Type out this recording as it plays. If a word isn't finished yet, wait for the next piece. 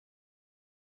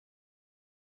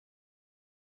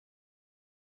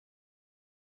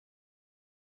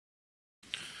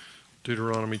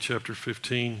Deuteronomy chapter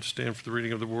 15. Stand for the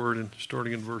reading of the word and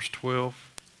starting in verse 12.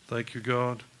 Thank you,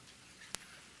 God.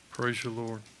 Praise you,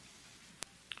 Lord.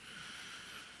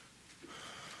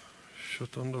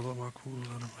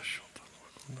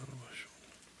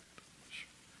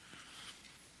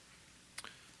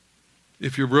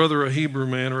 If your brother, a Hebrew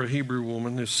man or a Hebrew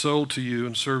woman, is sold to you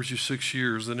and serves you 6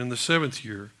 years, then in the 7th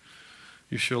year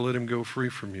you shall let him go free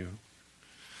from you.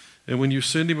 And when you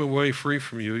send him away free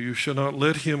from you, you shall not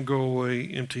let him go away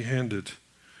empty-handed.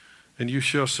 And you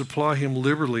shall supply him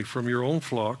liberally from your own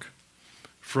flock,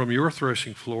 from your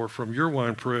threshing floor, from your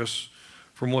winepress,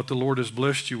 from what the Lord has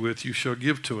blessed you with, you shall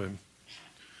give to him.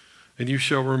 And you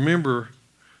shall remember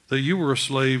that you were a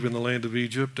slave in the land of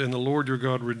Egypt, and the Lord your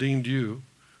God redeemed you.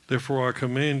 Therefore I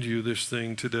command you this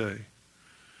thing today.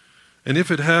 And if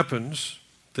it happens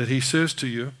that he says to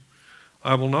you,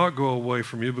 I will not go away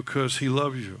from you because he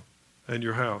loves you and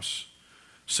your house,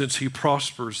 since he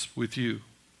prospers with you,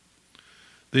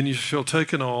 then you shall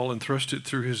take an awl and thrust it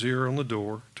through his ear on the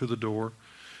door, to the door,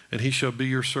 and he shall be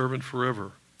your servant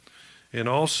forever. And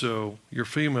also your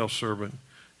female servant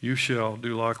you shall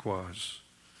do likewise.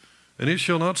 And it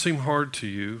shall not seem hard to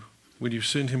you when you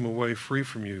send him away free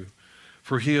from you,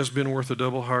 for he has been worth a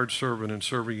double hired servant in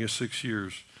serving you 6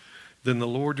 years. Then the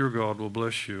Lord your God will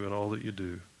bless you in all that you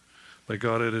do. May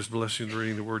God add his blessing to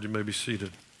reading the word. You may be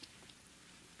seated.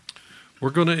 We're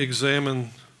going to examine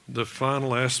the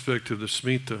final aspect of the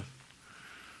Shemita,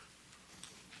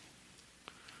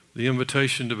 the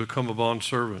invitation to become a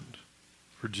bondservant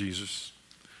for Jesus.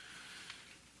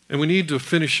 And we need to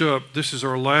finish up. This is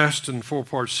our last and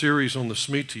 4-part series on the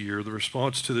Shemita year. The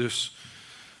response to this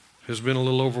has been a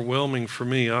little overwhelming for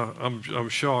me. I'm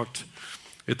shocked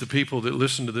at the people that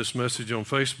listen to this message on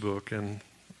Facebook and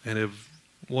have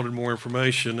wanted more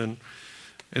information.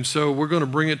 And so we're going to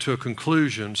bring it to a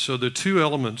conclusion. So the two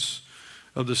elements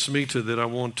of the Shemita that I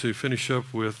want to finish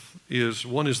up with is,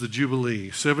 one is the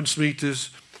Jubilee. 7 Shemitas,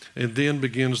 and then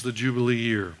begins the Jubilee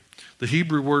year. The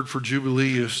Hebrew word for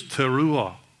Jubilee is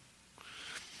teruah.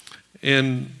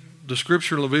 And the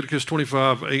scripture in Leviticus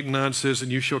 25, 8 and 9 says,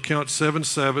 and you shall count 7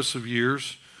 Sabbaths of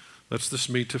years. That's the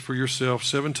Shemita for yourself.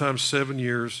 7 times 7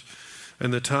 years.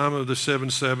 And the time of the 7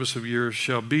 Sabbaths of years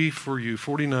shall be for you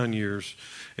 49 years.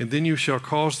 And then you shall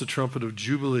cause the trumpet of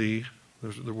Jubilee,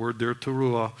 there's the word there,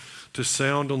 teruah, to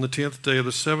sound on the 10th day of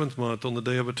the 7th month, on the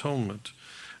Day of Atonement.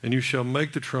 And you shall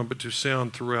make the trumpet to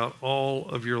sound throughout all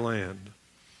of your land.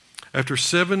 After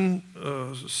 7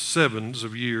 sevens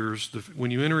of years, when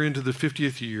you enter into the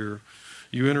 50th year,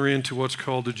 you enter into what's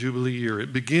called the Jubilee year.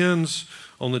 It begins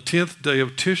on the 10th day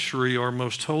of Tishri, our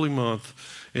most holy month,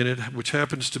 which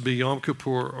happens to be Yom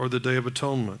Kippur, or the Day of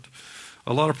Atonement.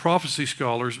 A lot of prophecy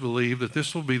scholars believe that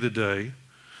this will be the day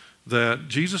that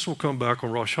Jesus will come back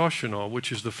on Rosh Hashanah,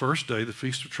 which is the first day, the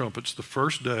Feast of Trumpets, the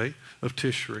first day of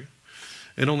Tishri.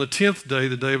 And on the 10th day,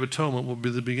 the Day of Atonement, will be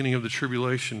the beginning of the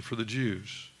tribulation for the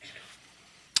Jews.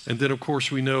 And then, of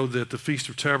course, we know that the Feast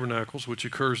of Tabernacles, which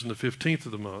occurs in the 15th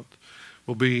of the month,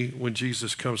 will be when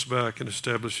Jesus comes back and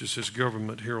establishes his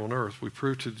government here on earth. We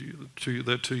proved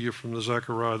to you from the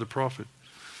Zechariah the prophet.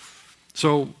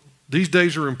 So these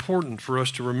days are important for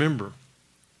us to remember.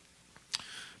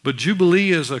 But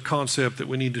Jubilee is a concept that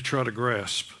we need to try to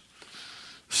grasp.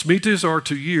 Shemitas are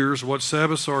to years what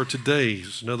Sabbaths are to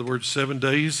days. In other words, 7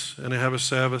 days and I have a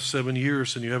Sabbath, 7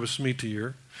 years and you have a Shemita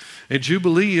year. And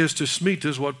Jubilee is to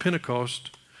Shemitas what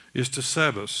Pentecost is to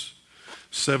Sabbaths.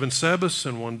 7 Sabbaths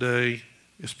and 1 day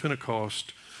is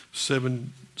Pentecost.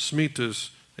 7 Shemitas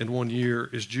and 1 year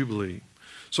is Jubilee.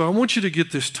 So I want you to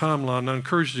get this timeline. I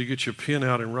encourage you to get your pen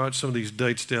out and write some of these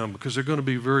dates down because they're going to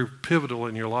be very pivotal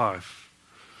in your life.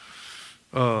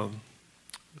 So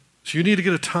you need to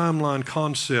get a timeline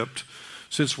concept.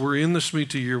 Since we're in the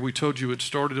Shemita year, we told you it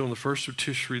started on the 1st of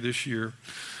Tishri this year.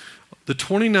 The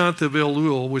 29th of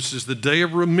Elul, which is the day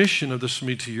of remission of the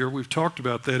Shemita year, we've talked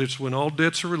about that. It's when all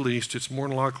debts are released. It's more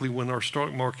than likely when our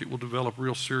stock market will develop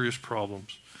real serious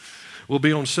problems. Will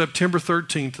be on September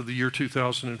 13th of the year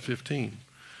 2015.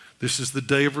 This is the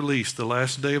day of release, the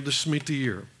last day of the Shemita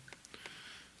year.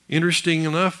 Interesting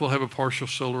enough, we'll have a partial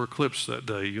solar eclipse that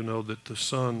day. You know that the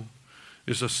sun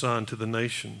is assigned to the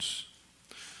nations,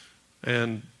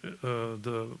 and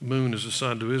the moon is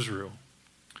assigned to Israel.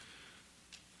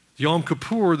 Yom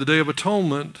Kippur, the Day of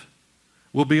Atonement,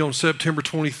 will be on September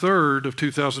 23rd of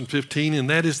 2015, and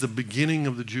that is the beginning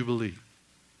of the Jubilee.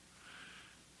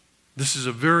 This is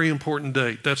a very important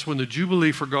date. That's when the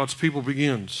Jubilee for God's people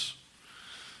begins.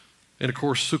 And of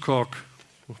course, Sukkot,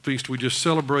 the feast we just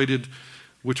celebrated,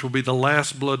 which will be the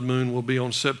last blood moon, will be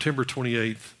on September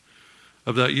 28th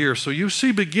of that year. So you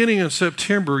see, beginning in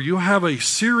September, you have a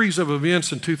series of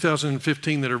events in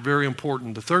 2015 that are very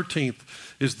important. The 13th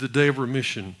is the Day of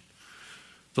Remission,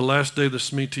 the last day of the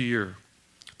Shemita year.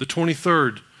 The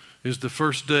 23rd is the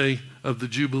first day of the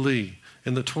Jubilee,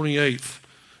 and the 28th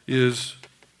is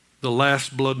the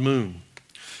last blood moon.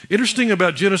 Interesting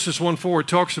about Genesis 1:4, it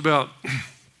talks about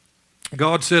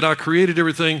God said, I created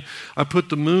everything. I put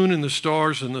the moon and the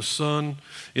stars and the sun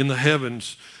in the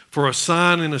heavens for a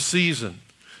sign and a season.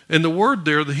 And the word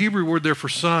there, the Hebrew word there for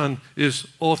sign is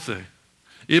othe.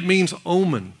 It means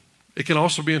omen. It can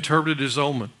also be interpreted as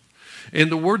omen.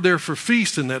 And the word there for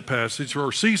feast in that passage,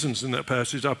 or seasons in that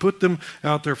passage, I put them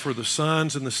out there for the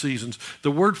signs and the seasons.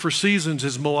 The word for seasons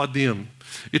is moadim.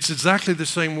 It's exactly the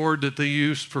same word that they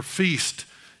used for feast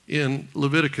in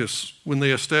Leviticus when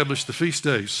they established the feast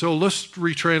days. So let's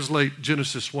retranslate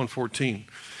Genesis 1:14.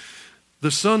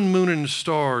 The sun, moon, and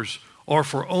stars are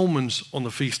for omens on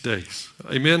the feast days.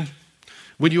 Amen?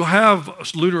 When you have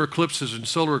lunar eclipses and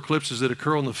solar eclipses that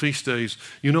occur on the feast days,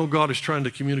 you know God is trying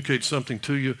to communicate something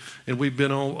to you, and we've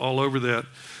been all over that.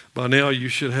 By now, you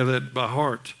should have that by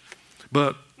heart.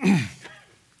 But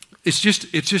it's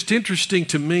just interesting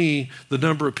to me, the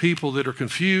number of people that are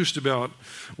confused about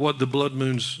what the blood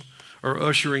moons are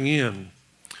ushering in,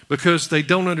 because they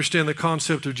don't understand the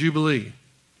concept of Jubilee.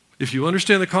 If you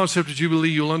understand the concept of Jubilee,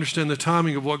 you'll understand the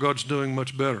timing of what God's doing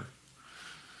much better.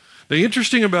 The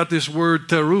interesting about this word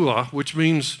teruah, which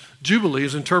means Jubilee,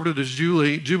 is interpreted as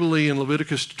Jubilee in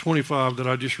Leviticus 25 that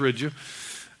I just read you.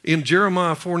 In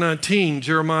Jeremiah 4:19,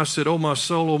 Jeremiah said, oh, my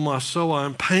soul, I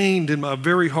am pained in my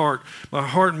very heart. My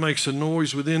heart makes a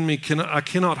noise within me. I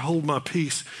cannot hold my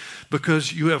peace,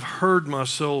 because you have heard, my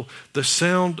soul, the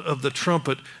sound of the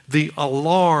trumpet, the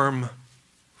alarm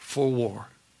for war.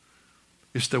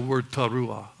 It's the word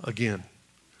teruah again.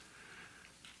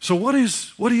 So what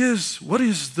is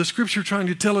the scripture trying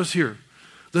to tell us here?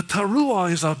 The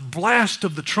teruah is a blast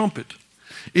of the trumpet.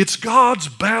 It's God's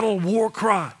battle war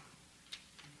cry.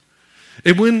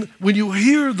 And when you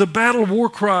hear the battle war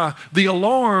cry, the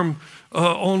alarm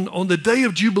on the day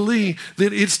of Jubilee,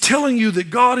 that it's telling you that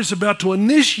God is about to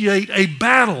initiate a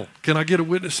battle. Can I get a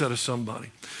witness out of somebody?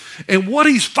 And what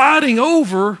he's fighting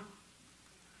over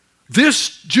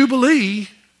this Jubilee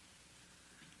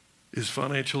is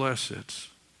financial assets.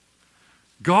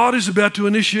 God is about to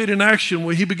initiate an action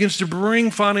where he begins to bring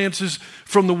finances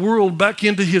from the world back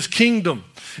into his kingdom.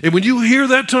 And when you hear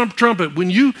that trumpet,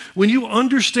 when you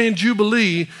understand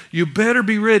Jubilee, you better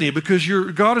be ready, because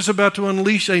God is about to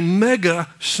unleash a mega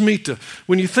Shemita.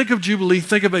 When you think of Jubilee,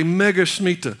 think of a mega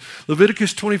Shemita.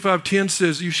 Leviticus 25:10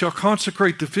 says, you shall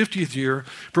consecrate the 50th year,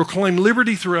 proclaim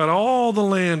liberty throughout all the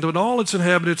land and all its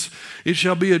inhabitants. It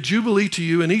shall be a Jubilee to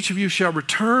you, and each of you shall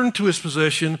return to his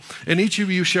possession, and each of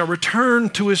you shall return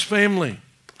to his family.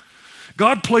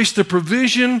 God placed the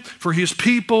provision for his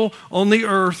people on the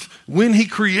earth when he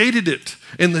created it,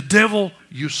 and the devil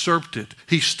usurped it.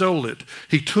 He stole it.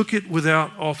 He took it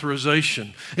without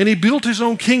authorization, and he built his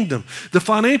own kingdom. The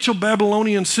financial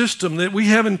Babylonian system that we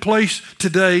have in place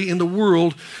today in the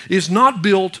world is not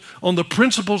built on the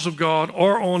principles of God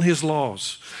or on his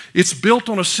laws. It's built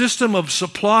on a system of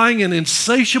supplying an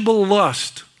insatiable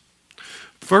lust.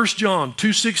 1 John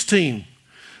 2:16,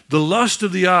 the lust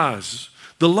of the eyes,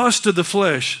 the lust of the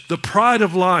flesh, the pride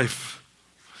of life.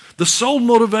 The sole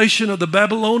motivation of the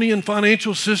Babylonian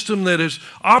financial system that is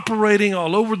operating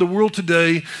all over the world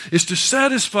today is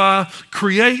to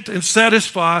create and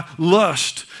satisfy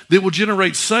lust that will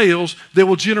generate sales, that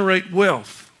will generate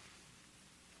wealth.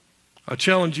 I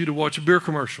challenge you to watch a beer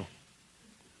commercial.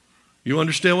 You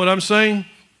understand what I'm saying?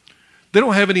 They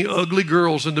don't have any ugly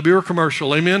girls in the beer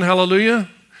commercial. Amen, hallelujah.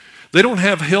 They don't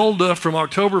have Hilda from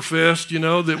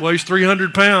Oktoberfest, that weighs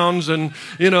 300 pounds and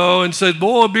said,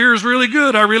 boy, beer is really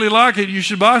good. I really like it. You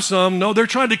should buy some. No, they're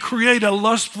trying to create a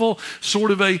lustful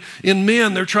in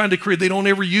men, they don't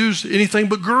ever use anything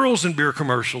but girls in beer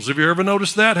commercials. Have you ever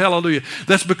noticed that? Hallelujah.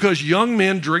 That's because young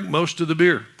men drink most of the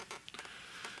beer.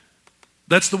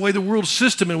 That's the way the world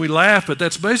system, and we laugh, but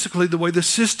that's basically the way the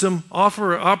system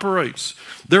operates.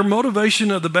 Their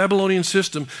motivation of the Babylonian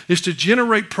system is to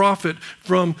generate profit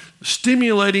from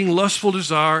stimulating lustful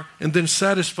desire and then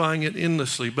satisfying it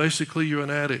endlessly. Basically, you're an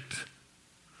addict.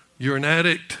 You're an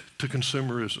addict to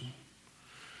consumerism.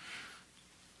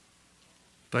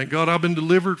 Thank God I've been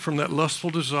delivered from that lustful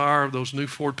desire of those new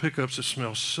Ford pickups that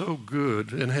smell so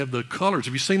good and have the colors.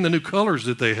 Have you seen the new colors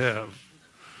that they have?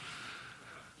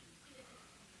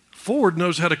 Ford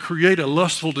knows how to create a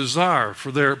lustful desire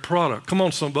for their product. Come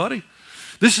on, somebody.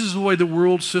 This is the way the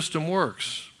world system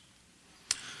works.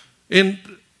 And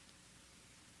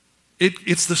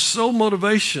it's the sole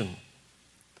motivation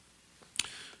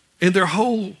And their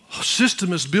whole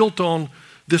system is built on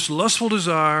this lustful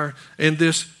desire and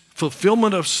this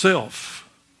fulfillment of self.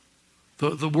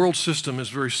 The world system is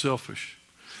very selfish.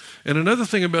 And another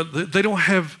thing about that, they don't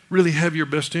really have your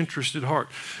best interest at heart.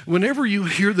 Whenever you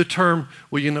hear the term,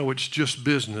 well, you know, it's just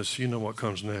business, you know what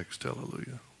comes next.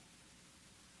 Hallelujah.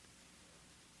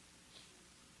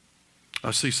 I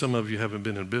see some of you haven't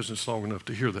been in business long enough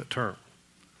to hear that term.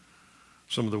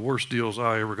 Some of the worst deals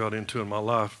I ever got into in my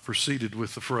life proceeded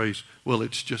with the phrase, well,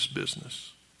 it's just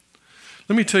business.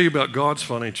 Let me tell you about God's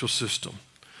financial system.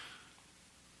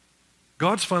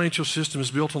 God's financial system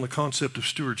is built on the concept of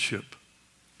stewardship.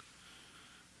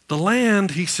 The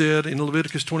land, he said in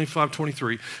Leviticus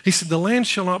 25:23, he said, the land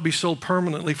shall not be sold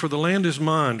permanently, for the land is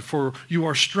mine, for you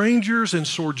are strangers and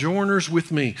sojourners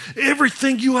with me.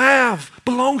 Everything you have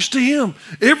belongs to him.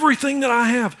 Everything that I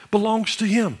have belongs to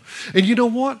him. And you know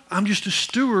what? I'm just a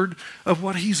steward of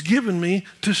what he's given me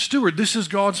to steward. This is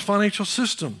God's financial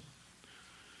system.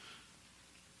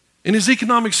 And his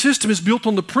economic system is built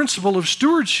on the principle of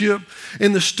stewardship,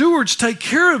 and the stewards take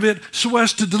care of it so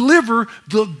as to deliver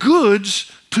the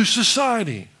goods to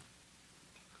society.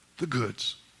 The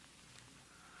goods.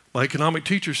 My economic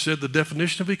teacher said the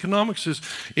definition of economics is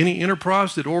any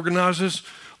enterprise that organizes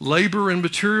labor and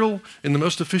material in the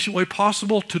most efficient way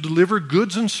possible to deliver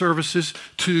goods and services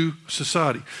to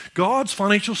society. God's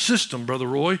financial system, Brother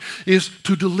Roy, is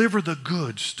to deliver the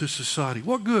goods to society.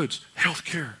 What goods? Health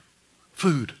care,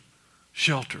 food,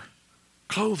 shelter,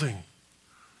 clothing,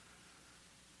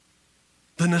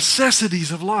 the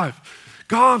necessities of life.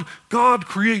 God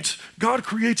creates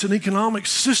an economic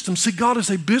system. See, God is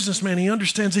a businessman. He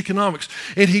understands economics.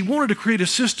 And he wanted to create a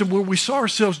system where we saw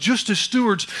ourselves just as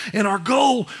stewards, and our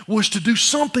goal was to do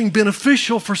something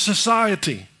beneficial for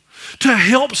society, to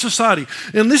help society.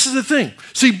 And this is the thing.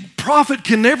 See, profit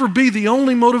can never be the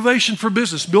only motivation for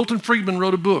business. Milton Friedman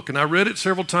wrote a book, and I read it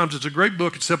several times. It's a great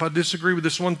book, except I disagree with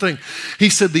this one thing. He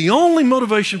said the only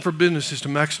motivation for business is to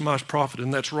maximize profit,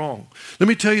 and that's wrong. Let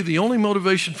me tell you, the only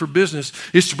motivation for business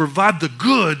is to provide the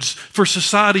goods for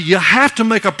society. You have to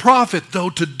make a profit, though,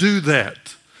 to do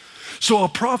that. So a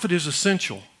profit is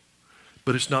essential,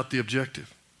 but it's not the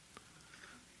objective.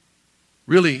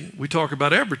 Really, we talk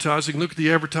about advertising. Look at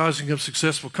the advertising of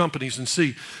successful companies and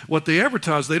see what they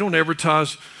advertise. They don't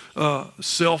advertise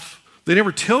self. They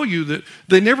never tell you that.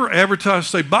 They never advertise,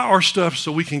 say, buy our stuff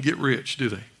so we can get rich, do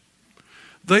they?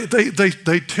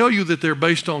 They tell you that they're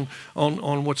based on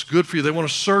what's good for you. They want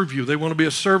to serve you. They want to be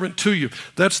a servant to you.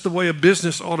 That's the way a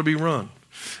business ought to be run.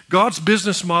 God's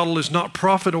business model is not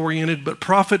profit-oriented, but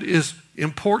profit is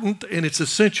important and it's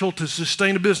essential to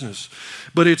sustain a business.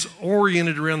 But it's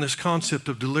oriented around this concept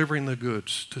of delivering the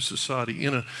goods to society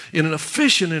in an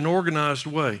efficient and organized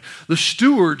way. The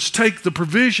stewards take the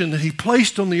provision that he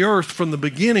placed on the earth from the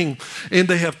beginning, and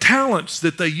they have talents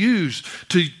that they use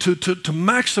to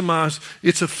maximize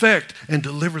its effect and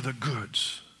deliver the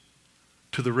goods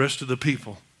to the rest of the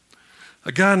people.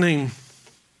 A guy named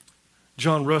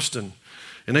John Rustin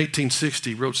in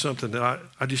 1860 wrote something that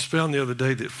I just found the other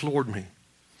day that floored me.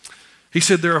 He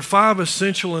said, there are 5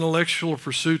 essential intellectual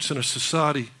pursuits in a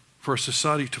society for a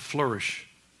society to flourish.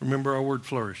 Remember our word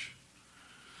flourish.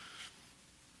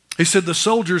 He said the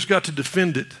soldier's got to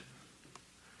defend it.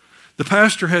 The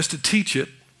pastor has to teach it.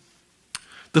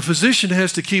 The physician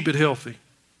has to keep it healthy.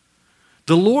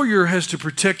 The lawyer has to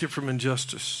protect it from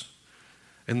injustice.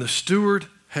 And the steward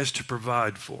has to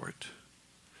provide for it.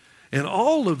 And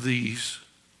all of these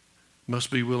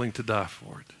must be willing to die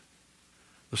for it.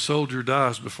 The soldier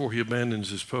dies before he abandons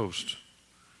his post.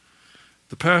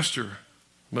 The pastor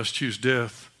must choose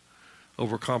death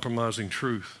over compromising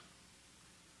truth.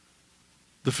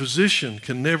 The physician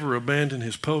can never abandon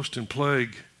his post in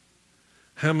plague.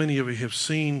 How many of you have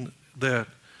seen that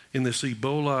in this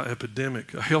Ebola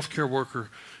epidemic? A healthcare worker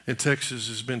in Texas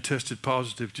has been tested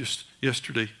positive just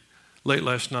yesterday, late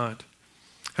last night.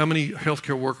 How many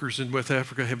healthcare workers in West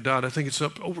Africa have died? I think it's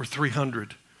up over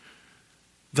 300.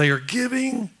 They are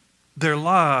giving their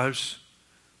lives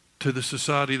to the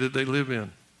society that they live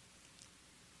in.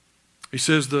 He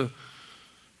says the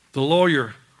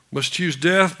lawyer must choose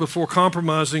death before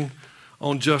compromising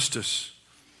on justice.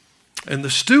 And the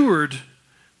steward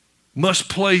must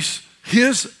place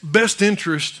his best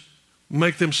interest,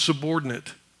 make them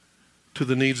subordinate to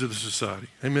the needs of the society.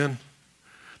 Amen?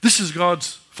 This is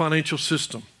God's financial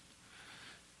system.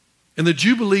 And the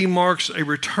Jubilee marks a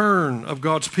return of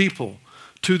God's people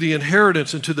to the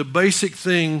inheritance and to the basic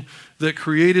thing that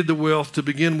created the wealth to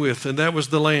begin with, and that was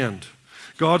the land.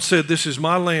 God said, this is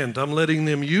my land. I'm letting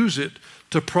them use it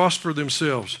to prosper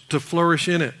themselves, to flourish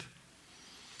in it.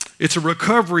 It's a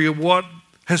recovery of what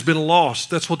has been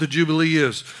lost. That's what the Jubilee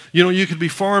is. You know, you could be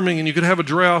farming and you could have a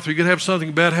drought, or you could have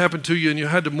something bad happen to you and you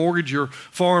had to mortgage your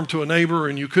farm to a neighbor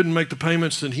and you couldn't make the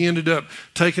payments and he ended up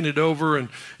taking it over and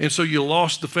so you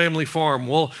lost the family farm.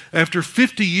 Well, after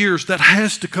 50 years, that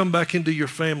has to come back into your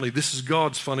family. This is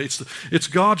God's fund. It's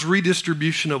God's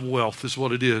redistribution of wealth is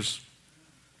what it is.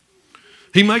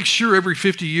 He makes sure every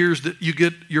 50 years that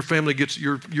your family gets,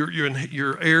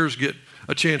 your heirs get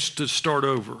a chance to start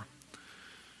over.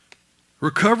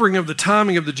 Recovering of the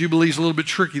timing of the Jubilee is a little bit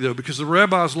tricky, though, because the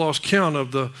rabbis lost count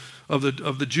of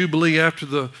the Jubilee after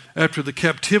the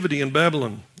captivity in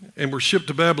Babylon and were shipped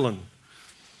to Babylon.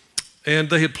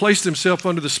 And they had placed themselves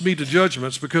under the Shemita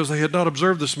judgments because they had not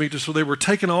observed the Shemita, so they were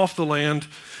taken off the land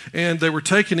and they were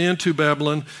taken into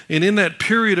Babylon. And in that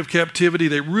period of captivity,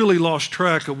 they really lost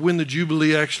track of when the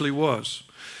Jubilee actually was.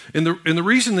 And the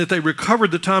reason that they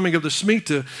recovered the timing of the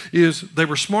Shemita is they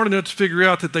were smart enough to figure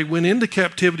out that they went into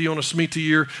captivity on a Shemita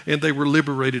year and they were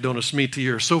liberated on a Shemita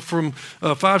year. So from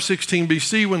 516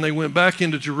 BC, when they went back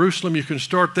into Jerusalem, you can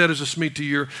start that as a Shemita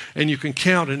year and you can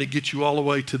count and it gets you all the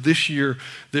way to this year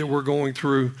that we're going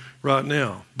through right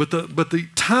now. But the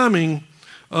timing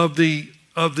of the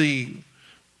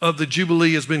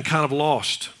Jubilee has been kind of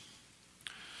lost.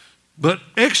 But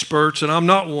experts, and I'm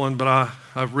not one, but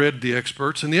I've read the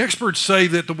experts, and the experts say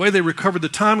that the way they recovered the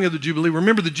timing of the Jubilee,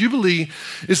 remember the Jubilee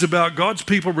is about God's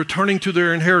people returning to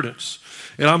their inheritance.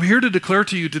 And I'm here to declare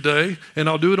to you today, and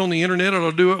I'll do it on the internet, or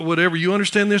I'll do it whatever. You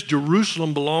understand this?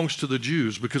 Jerusalem belongs to the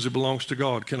Jews because it belongs to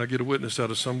God. Can I get a witness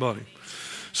out of somebody?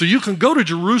 So you can go to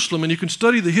Jerusalem and you can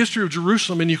study the history of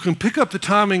Jerusalem and you can pick up the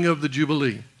timing of the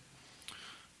Jubilee.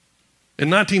 In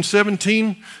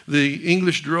 1917, the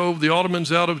English drove the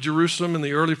Ottomans out of Jerusalem in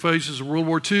the early phases of World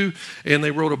War II, and they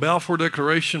wrote a Balfour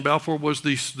Declaration. Balfour was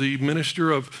the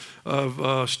minister of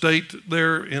state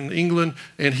there in England,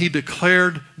 and he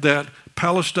declared that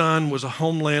Palestine was a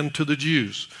homeland to the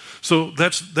Jews. So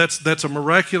that's a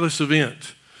miraculous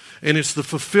event, and it's the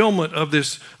fulfillment of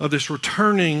this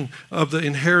returning of the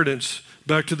inheritance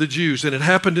back to the Jews. And it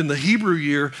happened in the Hebrew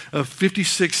year of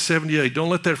 5678. Don't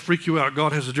let that freak you out.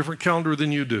 God has a different calendar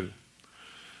than you do.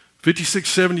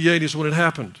 5678 is when it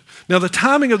happened. Now, the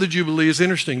timing of the Jubilee is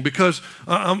interesting because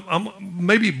I'm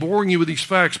maybe boring you with these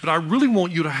facts, but I really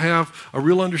want you to have a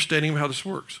real understanding of how this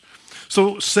works.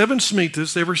 So 7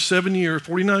 Shemitas, every 7 years,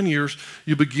 49 years,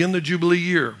 you begin the Jubilee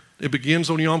year. It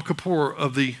begins on Yom Kippur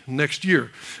of the next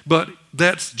year. But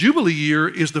that Jubilee year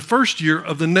is the first year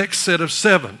of the next set of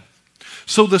 7.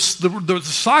 So the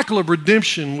cycle of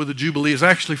redemption with the Jubilee is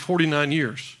actually 49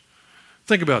 years.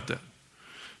 Think about that.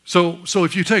 So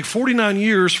if you take 49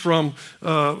 years from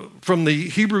the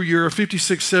Hebrew year of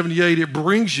 5678, it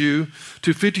brings you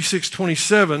to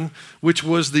 5627, which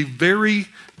was the very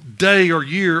day or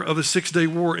year of the 6-day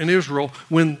war in Israel,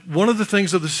 when one of the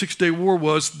things of the 6-day war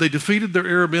was they defeated their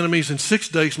Arab enemies in 6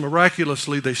 days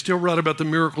miraculously. They still write about the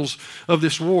miracles of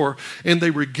this war, and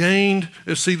they regained.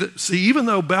 See, even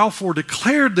though Balfour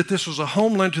declared that this was a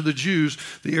homeland to the Jews,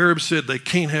 the Arabs said they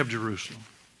can't have Jerusalem.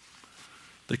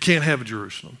 They can't have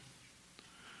Jerusalem.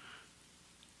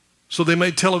 So they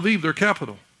made Tel Aviv their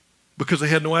capital because they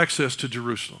had no access to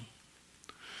Jerusalem.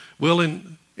 Well,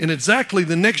 in exactly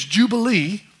the next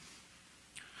Jubilee,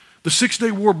 the 6-day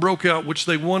war broke out, which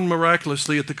they won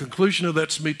miraculously at the conclusion of that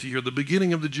Shemita year, the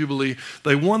beginning of the Jubilee.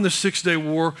 They won the 6-day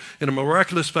war in a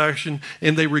miraculous fashion,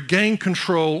 and they regained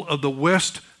control of the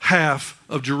west half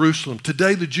of Jerusalem.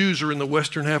 Today, the Jews are in the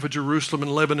western half of Jerusalem,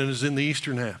 and Lebanon is in the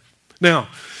eastern half. Now,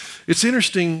 it's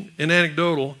interesting and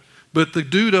anecdotal, but the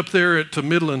dude up there at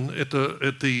Midland at the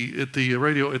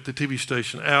TV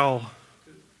station, Al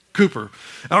Cooper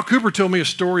told me a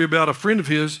story about a friend of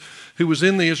his who was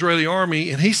in the Israeli army,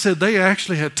 and he said they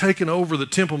actually had taken over the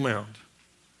Temple Mount.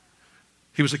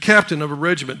 He was a captain of a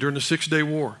regiment during the 6-day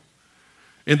war.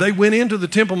 And they went into the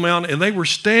Temple Mount, and they were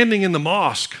standing in the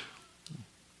mosque.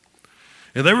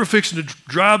 And they were fixing to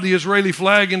drive the Israeli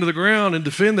flag into the ground and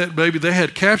defend that baby. They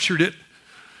had captured it,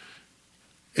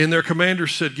 and their commander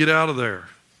said, "Get out of there.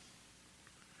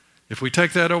 If we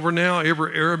take that over now,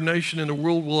 every Arab nation in the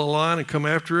world will align and come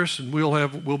after us, and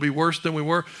we'll be worse than we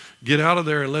were. Get out of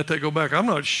there and let that go back." I'm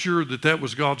not sure that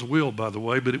was God's will, by the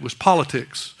way, but it was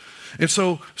politics. And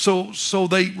so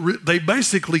they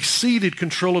basically ceded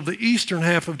control of the eastern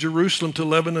half of Jerusalem to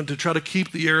Lebanon to try to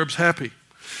keep the Arabs happy.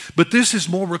 But this is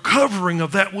more recovering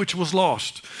of that which was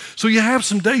lost. So you have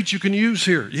some dates you can use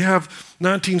here. You have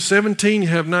 1917, you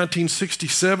have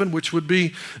 1967, which would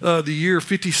be the year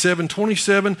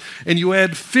 5727, and you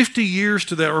add 50 years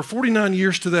to that, or 49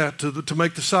 years to that to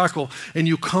make the cycle, and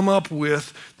you come up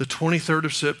with the 23rd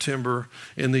of September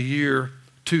in the year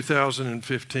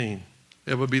 2015.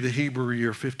 It would be the Hebrew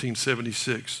year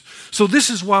 1576. So this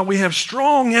is why we have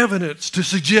strong evidence to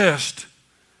suggest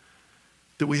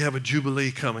that we have a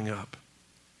Jubilee coming up.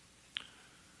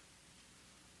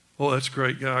 Oh, that's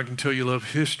great, guy. I can tell you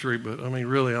love history, but I mean,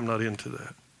 really, I'm not into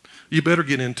that. You better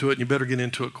get into it, and you better get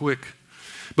into it quick,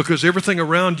 because everything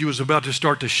around you is about to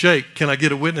start to shake. Can I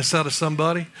get a witness out of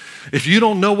somebody? If you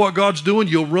don't know what God's doing,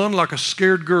 you'll run like a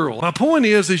scared girl. My point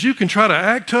is you can try to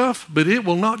act tough, but it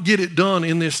will not get it done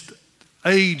in this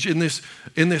age, in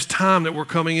this time that we're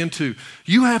coming into.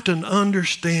 You have to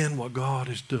understand what God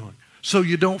is doing so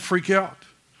you don't freak out.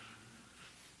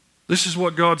 This is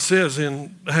what God says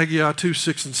in Haggai 2,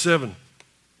 6, and 7.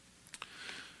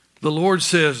 The Lord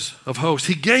says of hosts,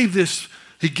 He gave this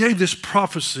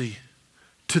prophecy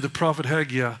to the prophet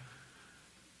Haggai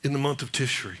in the month of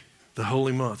Tishri, the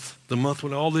holy month, the month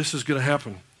when all this is going to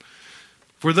happen.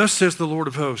 For thus says the Lord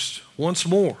of hosts, once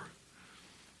more,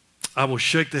 I will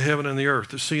shake the heaven and the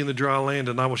earth, the sea and the dry land,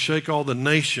 and I will shake all the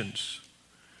nations.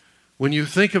 When you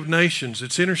think of nations,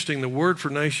 it's interesting, the word for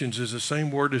nations is the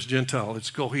same word as Gentile.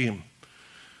 It's goyim.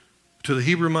 To the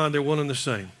Hebrew mind, they're one and the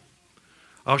same.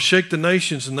 I'll shake the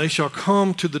nations, and they shall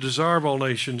come to the desire of all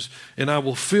nations, and I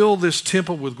will fill this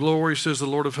temple with glory, says the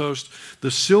Lord of hosts. The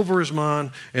silver is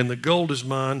mine, and the gold is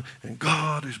mine, and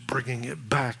God is bringing it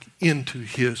back into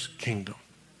His kingdom.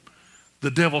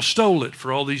 The devil stole it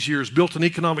for all these years, built an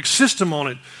economic system on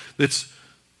it that's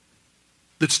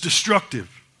destructive.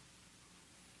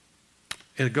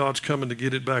 And God's coming to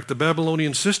get it back. The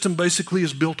Babylonian system basically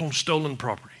is built on stolen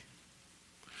property.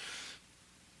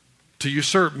 To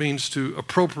usurp means to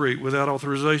appropriate without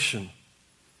authorization.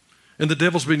 And the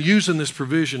devil's been using this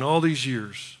provision all these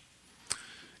years.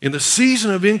 And the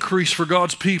season of increase for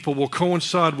God's people will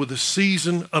coincide with the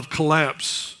season of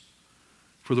collapse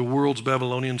for the world's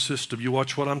Babylonian system. You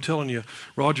watch what I'm telling you.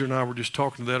 Roger and I were just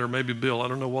talking to that, or maybe Bill, I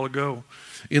don't know, a while ago.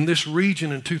 In this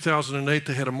region in 2008,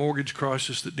 they had a mortgage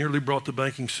crisis that nearly brought the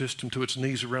banking system to its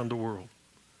knees around the world.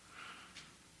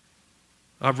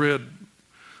 I've read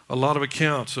a lot of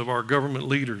accounts of our government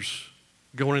leaders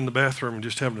going in the bathroom and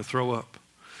just having to throw up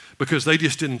because they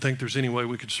just didn't think there's any way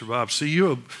we could survive. See,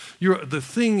 the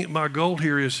thing, my goal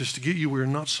here is to get you where you're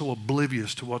not so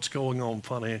oblivious to what's going on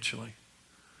financially.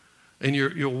 And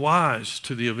you're wise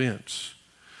to the events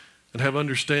and have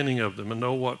understanding of them and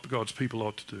know what God's people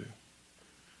ought to do.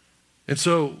 And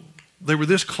so they were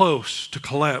this close to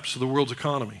collapse of the world's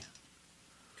economy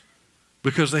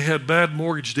because they had bad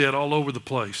mortgage debt all over the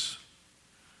place.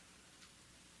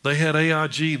 They had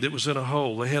AIG that was in a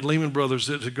hole. They had Lehman Brothers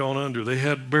that had gone under. They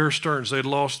had Bear Stearns. They had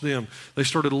lost them. They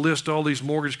started to list all these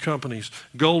mortgage companies.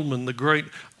 Goldman, the great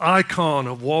icon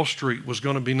of Wall Street, was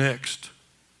going to be next.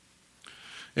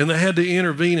 And they had to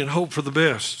intervene and hope for the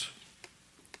best.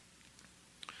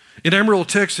 In Amarillo,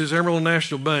 Texas, Amarillo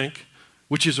National Bank,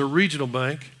 which is a regional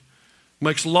bank,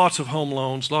 makes lots of home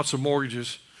loans, lots of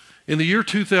mortgages. In the year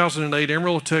 2008,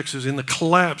 Amarillo, Texas, in the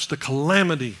collapse, the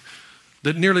calamity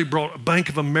that nearly brought Bank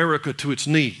of America to its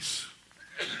knees,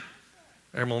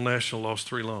 Amarillo National lost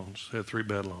 3 loans, had 3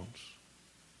 bad loans.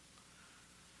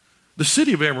 The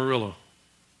city of Amarillo,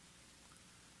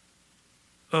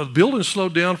 the building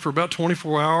slowed down for about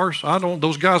 24 hours.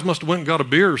 Those guys must have went and got a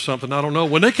beer or something. I don't know.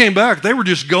 When they came back, they were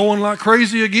just going like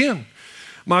crazy again.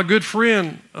 My good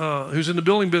friend who's in the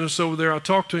building business over there, I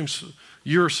talked to him a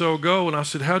year or so ago, and I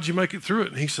said, how'd you make it through it?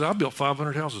 And he said, I built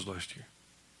 500 houses last year.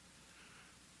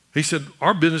 He said,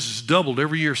 our business has doubled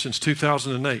every year since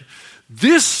 2008.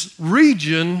 This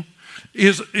region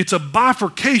it's a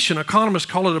bifurcation. Economists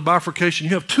call it a bifurcation.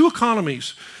 You have 2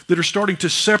 economies that are starting to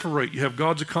separate. You have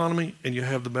God's economy and you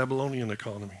have the Babylonian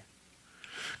economy.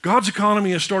 God's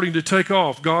economy is starting to take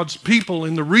off. God's people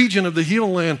in the region of the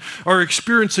Healed Land are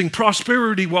experiencing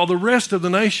prosperity while the rest of the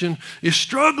nation is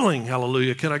struggling.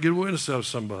 Hallelujah. Can I get a witness out of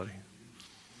somebody?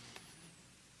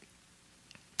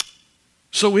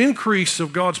 So increase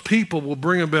of God's people will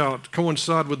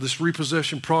coincide with this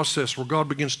repossession process where God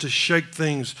begins to shake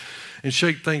things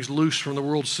loose from the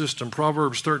world system.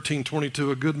 Proverbs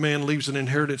 13:22, a good man leaves an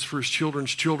inheritance for his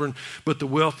children's children, but the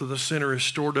wealth of the sinner is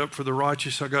stored up for the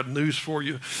righteous. I got news for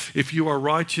you. If you are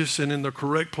righteous and in the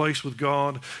correct place with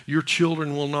God, your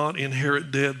children will not inherit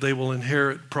debt. They will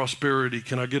inherit prosperity.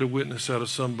 Can I get a witness out of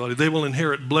somebody? They will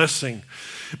inherit blessing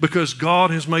because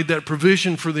God has made that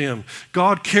provision for them.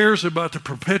 God cares about the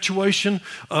perpetuation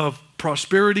of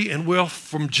prosperity and wealth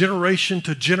from generation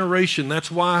to generation.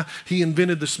 That's why He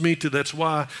invented the Shemita. That's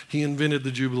why He invented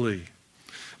the Jubilee.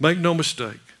 Make no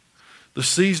mistake, the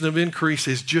season of increase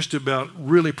is just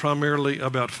primarily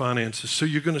about finances. So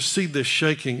you're going to see this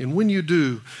shaking. And when you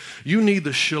do, you need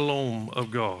the shalom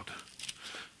of God.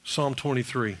 Psalm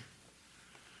 23.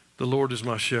 The Lord is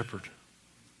my shepherd.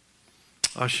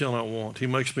 I shall not want. He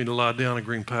makes me to lie down in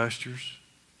green pastures.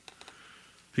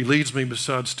 He leads me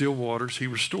beside still waters. He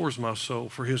restores my soul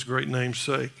for his great name's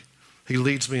sake. He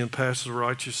leads me in paths of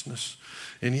righteousness.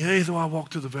 And yea, though I walk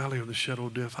through the valley of the shadow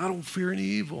of death, I don't fear any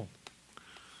evil.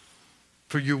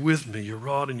 For you're with me, your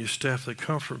rod and your staff, they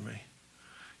comfort me.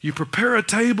 You prepare a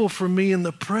table for me in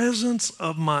the presence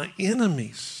of my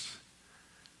enemies.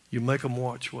 You make them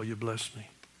watch while you bless me.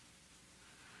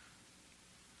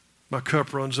 My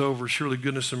cup runs over. Surely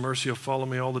goodness and mercy will follow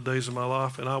me all the days of my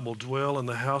life, and I will dwell in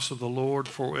the house of the Lord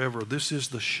forever. This is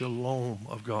the shalom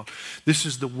of God. This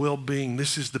is the well-being.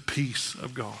 This is the peace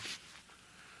of God.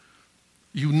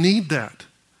 You need that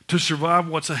to survive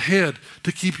what's ahead,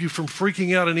 to keep you from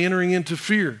freaking out and entering into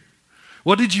fear.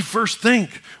 What did you first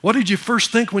think? What did you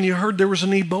first think when you heard there was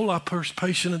an Ebola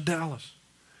patient in Dallas?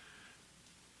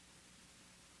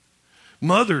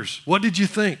 Mothers, what did you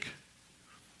think?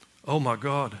 Oh my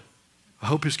God, I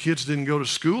hope his kids didn't go to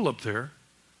school up there.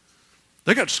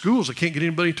 They got schools that can't get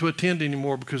anybody to attend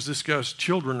anymore because this guy's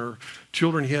children or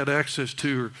children he had access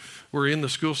to were in the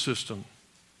school system.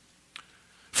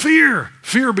 Fear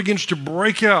begins to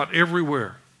break out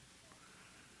everywhere.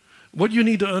 What you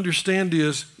need to understand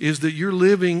is that you're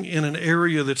living in an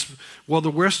area that's, while the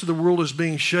rest of the world is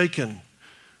being shaken,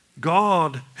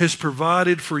 God has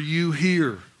provided for you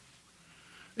here.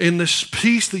 And this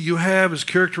peace that you have is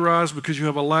characterized because you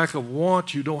have a lack of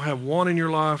want. You don't have want in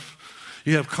your life.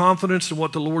 You have confidence in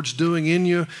what the Lord's doing in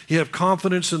you. You have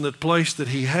confidence in the place that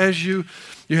he has you.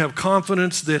 You have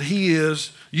confidence that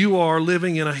you are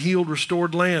living in a healed,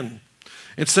 restored land.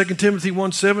 And 2 Timothy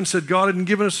 1:7 said, God hadn't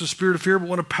given us a spirit of fear, but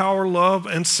one of power, love,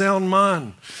 and sound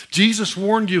mind. Jesus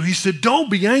warned you. He said,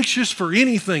 don't be anxious for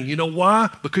anything. You know why?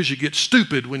 Because you get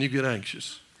stupid when you get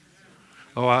anxious.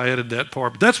 Oh, I added that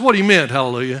part, but that's what he meant,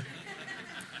 hallelujah.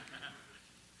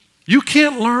 You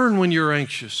can't learn when you're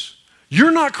anxious.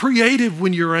 You're not creative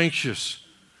when you're anxious.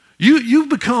 You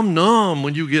become numb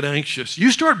when you get anxious.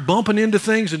 You start bumping into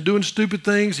things and doing stupid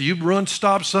things. You run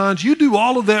stop signs. You do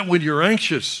all of that when you're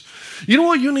anxious. You know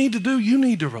what you need to do? You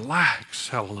need to relax,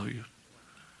 hallelujah.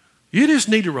 You just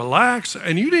need to relax,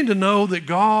 and you need to know that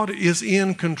God is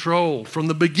in control. From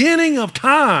the beginning of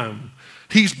time,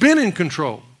 he's been in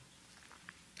control.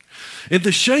 And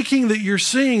the shaking that you're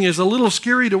seeing is a little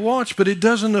scary to watch, but it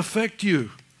doesn't affect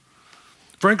you.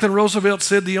 Franklin Roosevelt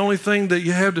said the only thing that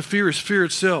you have to fear is fear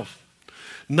itself.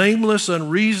 Nameless,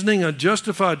 unreasoning,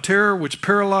 unjustified terror which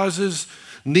paralyzes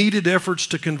needed efforts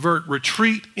to convert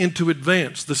retreat into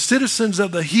advance. The citizens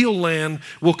of the healed land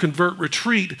will convert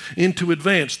retreat into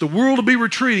advance. The world will be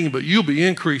retreating, but you'll be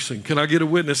increasing. Can I get a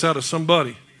witness out of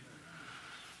somebody?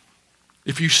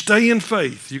 If you stay in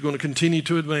faith, you're going to continue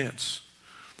to advance.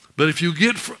 But if you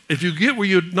get where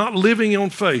you're not living on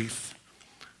faith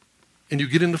and you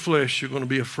get in the flesh, you're going to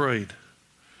be afraid.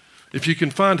 If you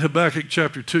can find Habakkuk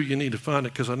chapter 2, you need to find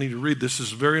it because I need to read this. This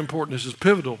is very important. This is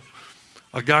pivotal.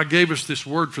 A guy gave us this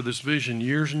word for this vision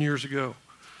years and years ago.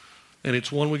 And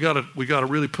it's one we got to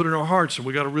really put in our hearts, and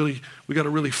we got to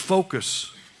really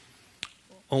focus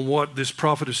on what this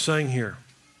prophet is saying here.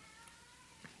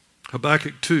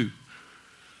 Habakkuk 2.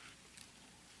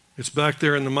 It's back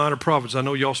there in the minor prophets. I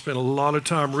know y'all spent a lot of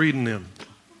time reading them.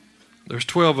 There's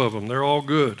 12 of them. They're all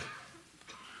good.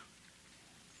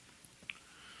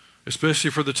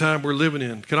 Especially for the time we're living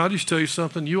in. Can I just tell you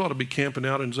something? You ought to be camping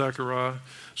out in Zechariah.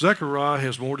 Zechariah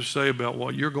has more to say about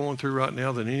what you're going through right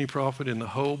now than any prophet in the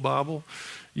whole Bible.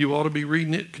 You ought to be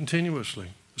reading it continuously,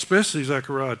 especially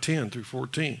Zechariah 10 through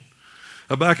 14.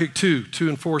 Habakkuk 2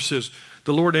 and 4 says,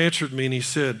 the Lord answered me and he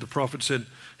said, the prophet said,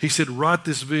 he said, write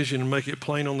this vision and make it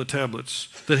plain on the tablets,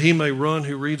 that he may run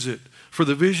who reads it. For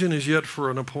the vision is yet for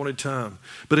an appointed time.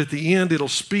 But at the end it'll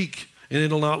speak and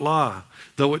it'll not lie.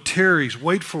 Though it tarries,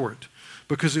 wait for it,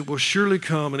 because it will surely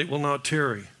come and it will not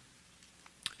tarry.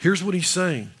 Here's what he's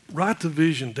saying. Write the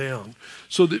vision down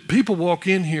so that people walk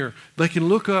in here, they can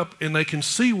look up and they can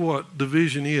see what the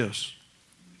vision is.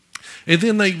 And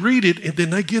then they read it and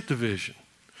then they get the vision.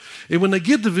 And when they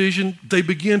get the vision, they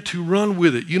begin to run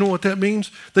with it. You know what that means?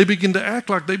 They begin to act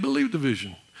like they believe the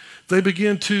vision. It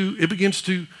begins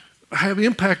to have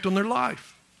impact on their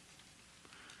life.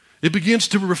 It begins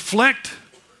to reflect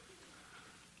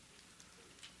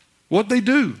what they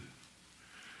do.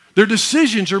 Their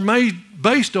decisions are made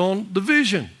based on the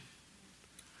vision.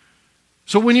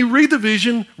 So when you read the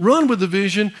vision, run with the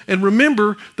vision, and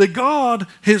remember that God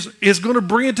is going to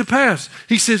bring it to pass.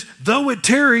 He says, though it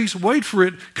tarries, wait for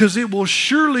it, because it will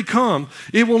surely come.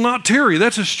 It will not tarry.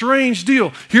 That's a strange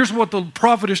deal. Here's what the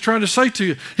prophet is trying to say to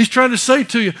you. He's trying to say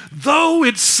to you, though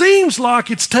it seems like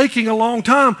it's taking a long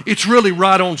time, it's really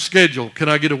right on schedule. Can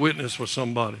I get a witness with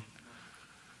somebody?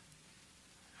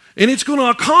 And it's going to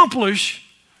accomplish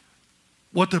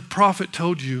what the prophet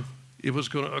told you it was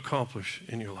going to accomplish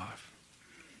in your life.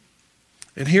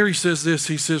 And here he says this,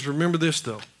 he says, remember this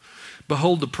though,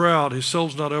 behold the proud, his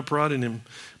soul's not upright in him,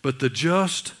 but the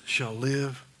just shall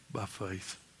live by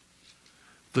faith.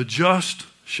 The just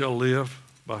shall live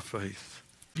by faith.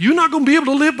 You're not going to be able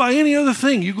to live by any other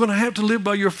thing. You're going to have to live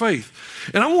by your faith.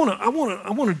 And I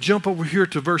want to jump over here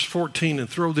to verse 14 and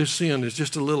throw this in as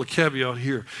just a little caveat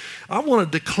here. I want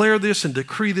to declare this and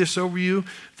decree this over you.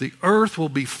 The earth will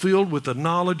be filled with the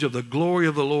knowledge of the glory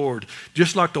of the Lord,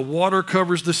 just like the water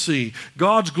covers the sea.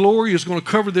 God's glory is going to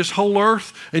cover this whole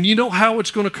earth. And you know how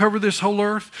it's going to cover this whole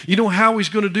earth? You know how he's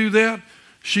going to do that?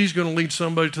 She's going to lead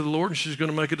somebody to the Lord, and she's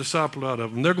going to make a disciple out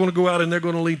of them. They're going to go out and they're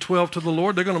going to lead 12 to the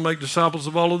Lord. They're going to make disciples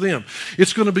of all of them.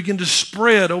 It's going to begin to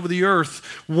spread over the earth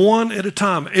one at a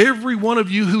time. Every one of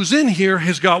you who's in here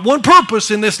has got one purpose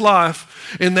in this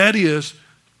life, and that is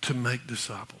to make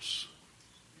disciples.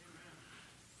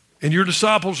 And your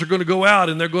disciples are going to go out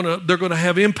and they're going to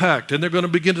have impact, and they're going to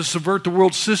begin to subvert the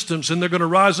world's systems, and they're going to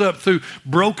rise up through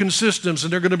broken systems,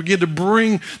 and they're going to begin to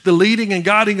bring the leading and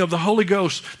guiding of the Holy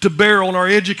Ghost to bear on our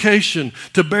education,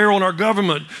 to bear on our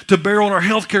government, to bear on our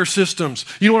healthcare systems.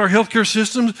 You know what our healthcare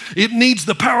systems? It needs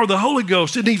the power of the Holy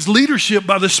Ghost. It needs leadership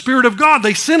by the Spirit of God.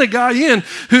 They sent a guy in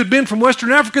who had been from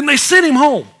Western Africa, and they sent him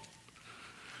home.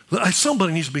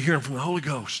 Somebody needs to be hearing from the Holy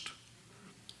Ghost.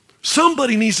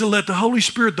 Somebody needs to let the Holy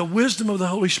Spirit, the wisdom of the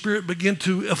Holy Spirit, begin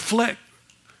to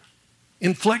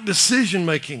inflect decision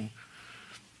making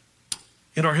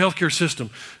in our healthcare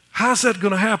system. How's that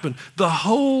going to happen? The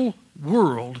whole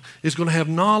world is going to have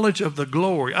knowledge of the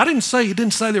glory. It didn't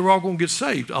say they were all going to get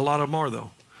saved. A lot of them are,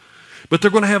 though. But they're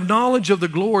going to have knowledge of the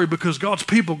glory because God's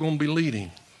people are going to be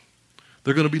leading.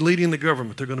 They're going to be leading the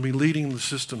government. They're going to be leading the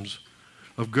systems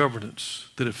of governance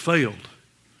that have failed.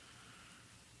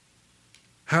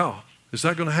 How is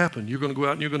that going to happen? You're going to go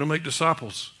out and you're going to make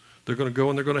disciples. They're going to go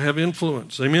and they're going to have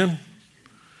influence. Amen?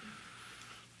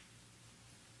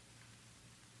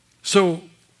 So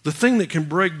the thing that can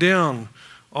break down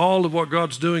all of what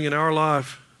God's doing in our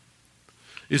life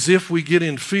is if we get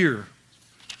in fear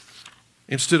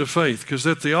instead of faith, because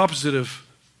that's the opposite of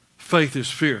faith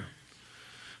is fear.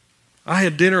 I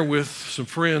had dinner with some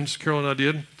friends, Carol and I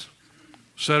did,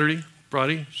 Saturday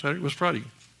was Friday.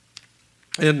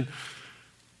 And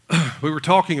we were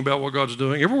talking about what God's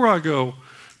doing. Everywhere I go,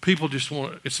 people just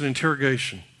it's an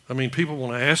interrogation. I mean, people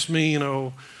want to ask me,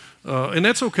 and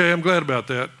that's okay. I'm glad about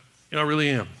that. I really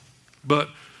am. But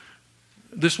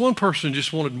this one person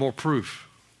just wanted more proof.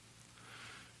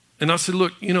 And I said,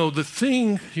 look, the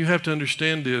thing you have to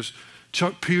understand is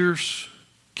Chuck Pierce,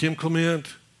 Kim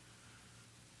Clement,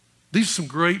 these are some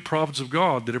great prophets of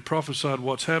God that have prophesied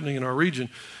what's happening in our region.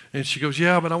 And she goes,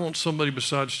 yeah, but I want somebody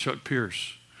besides Chuck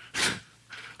Pierce.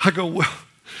 I go, well,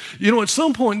 at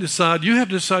some point you have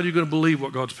to decide you're going to believe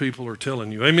what God's people are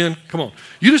telling you. Amen? Come on.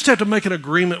 You just have to make an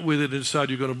agreement with it and decide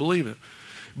you're going to believe it.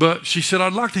 But she said,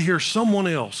 I'd like to hear someone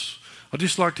else. I'd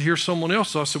just like to hear someone else.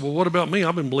 So I said, well, what about me?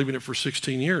 I've been believing it for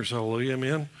 16 years. Hallelujah,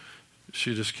 amen?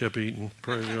 She just kept eating.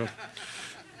 Praise God.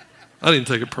 I didn't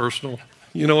take it personal.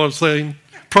 You know what I'm saying?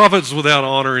 Prophet's without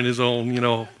honor in his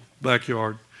own,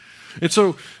 backyard. And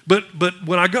so, but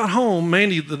when I got home,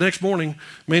 the next morning,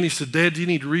 Mandy said, Dad, you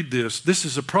need to read this. This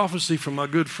is a prophecy from my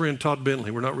good friend Todd Bentley.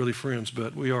 We're not really friends,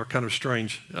 but we are kind of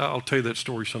strange. I'll tell you that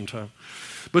story sometime.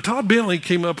 But Todd Bentley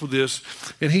came up with this,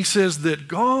 and he says that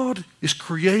God is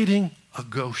creating a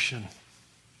Goshen,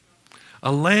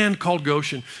 a land called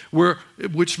Goshen,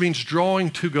 which means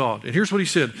drawing to God. And here's what he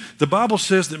said. The Bible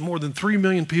says that more than 3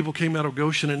 million people came out of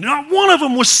Goshen, and not one of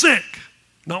them was sick.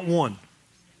 Not one.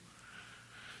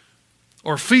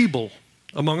 Or feeble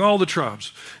among all the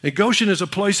tribes. And Goshen is a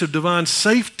place of divine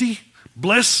safety,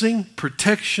 blessing,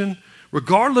 protection,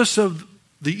 regardless of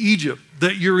the Egypt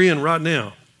that you're in right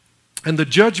now and the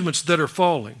judgments that are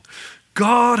falling.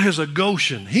 God has a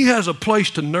Goshen. He has a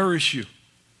place to nourish you.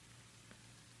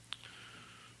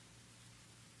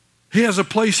 He has a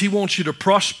place He wants you to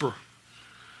prosper.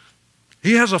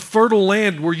 He has a fertile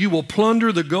land where you will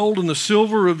plunder the gold and the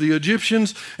silver of the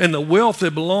Egyptians, and the wealth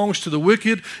that belongs to the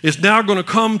wicked is now going to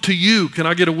come to you. Can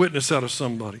I get a witness out of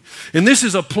somebody? And this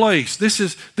is a place. This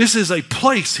is a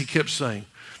place, he kept saying.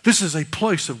 This is a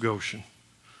place of Goshen.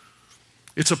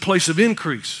 It's a place of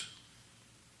increase.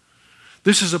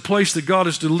 This is a place that God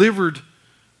has delivered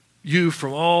you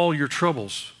from all your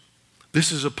troubles.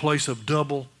 This is a place of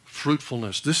double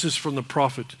fruitfulness. This is from the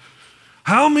prophet.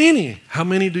 How many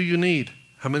do you need?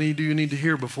 How many do you need to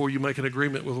hear before you make an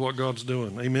agreement with what God's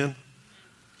doing? Amen?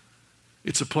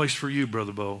 It's a place for you,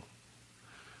 Brother Bo.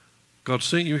 God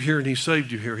sent you here and He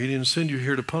saved you here. He didn't send you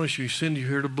here to punish you. He sent you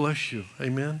here to bless you.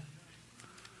 Amen?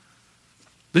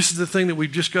 This is the thing that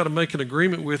we've just got to make an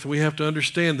agreement with. We have to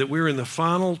understand that we're in the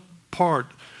final part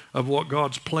of what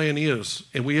God's plan is.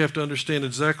 And we have to understand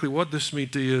exactly what this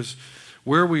Shemita is,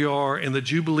 where we are, and the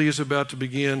Jubilee is about to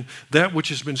begin. That which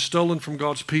has been stolen from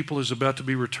God's people is about to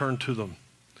be returned to them.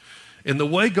 And the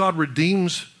way that God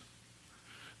redeems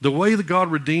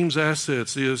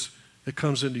assets is it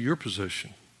comes into your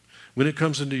possession. When it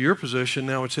comes into your possession,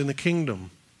 now it's in the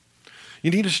kingdom.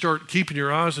 You need to start keeping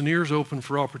your eyes and ears open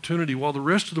for opportunity. While the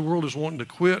rest of the world is wanting to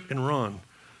quit and run,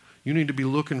 you need to be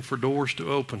looking for doors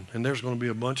to open, and there's going to be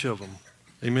a bunch of them.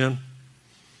 Amen?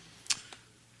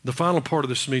 The final part of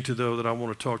the Shemita, though, that I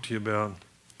want to talk to you about,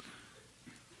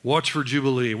 watch for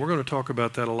Jubilee. We're going to talk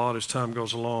about that a lot as time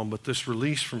goes along, but this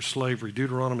release from slavery,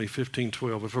 Deuteronomy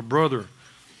 15:12. If a brother,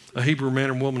 a Hebrew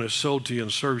man or woman, is sold to you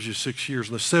and serves you 6 years,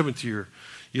 in the 7th year,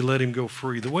 you let him go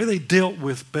free. The way they dealt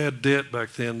with bad debt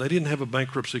back then, they didn't have a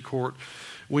bankruptcy court.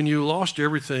 When you lost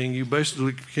everything, you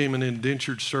basically became an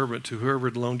indentured servant to whoever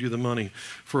had loaned you the money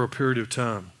for a period of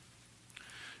time.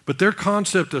 But their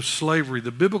concept of slavery,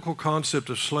 the biblical concept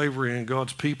of slavery in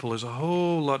God's people, is a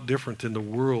whole lot different than the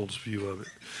world's view of it.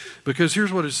 Because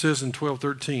here's what it says in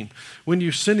 12:13. When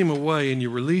you send him away and you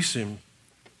release him,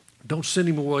 don't send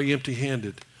him away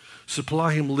empty-handed.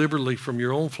 Supply him liberally from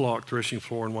your own flock, threshing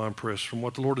floor, and winepress, from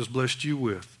what the Lord has blessed you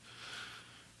with.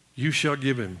 You shall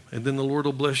give him, and then the Lord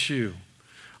will bless you.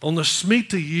 On the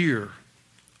Shemita year,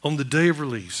 on the day of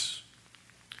release,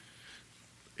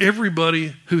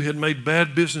 everybody who had made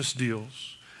bad business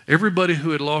deals, everybody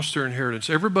who had lost their inheritance,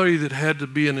 everybody that had to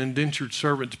be an indentured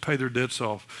servant to pay their debts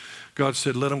off, God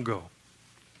said, let them go.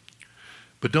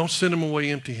 But don't send them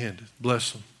away empty-handed.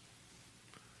 Bless them.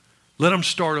 Let them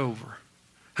start over.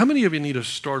 How many of you need to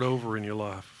start over in your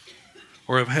life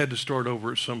or have had to start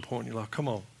over at some point in your life? Come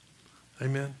on.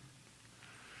 Amen.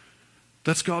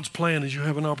 That's God's plan, is you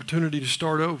have an opportunity to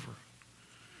start over.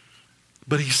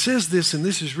 But he says this, and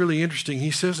this is really interesting. He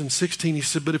says in 16, he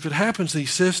said, but if it happens, he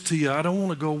says to you, I don't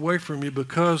want to go away from you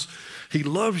because he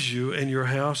loves you and your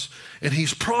house, and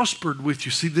he's prospered with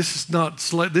you. See, this is not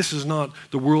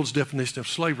the world's definition of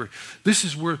slavery. This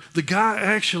is where the guy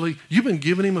actually, you've been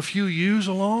giving him a few ewes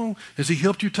along as he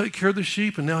helped you take care of the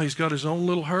sheep, and now he's got his own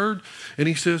little herd, and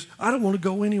he says, I don't want to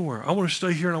go anywhere. I want to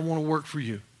stay here, and I want to work for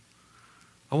you.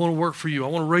 I want to work for you. I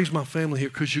want to raise my family here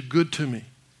because you're good to me.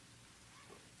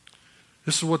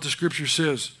 This is what the scripture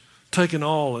says. Take an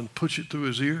awl and push it through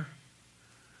his ear.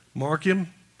 Mark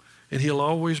him, and he'll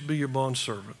always be your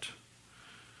bondservant.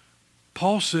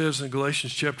 Paul says in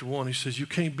Galatians chapter 1, he says, you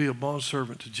can't be a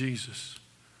bondservant to Jesus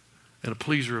and a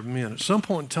pleaser of men. At some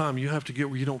point in time, you have to get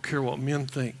where you don't care what men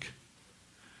think.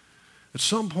 At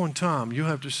some point in time, you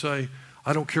have to say,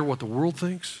 I don't care what the world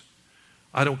thinks.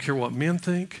 I don't care what men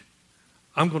think.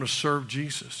 I'm going to serve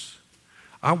Jesus.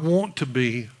 I want to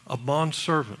be a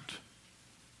bondservant.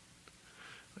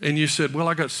 And you said, well,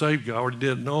 I got saved. I already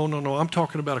did. No. I'm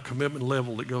talking about a commitment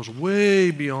level that goes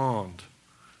way beyond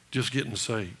just getting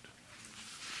saved.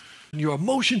 And your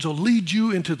emotions will lead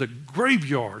you into the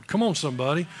graveyard. Come on,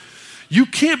 somebody. You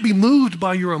can't be moved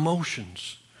by your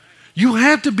emotions. You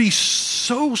have to be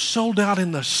so sold out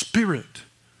in the spirit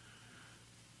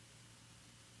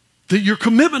that your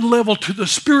commitment level to the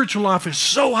spiritual life is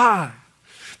so high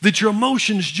that your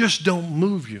emotions just don't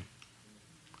move you.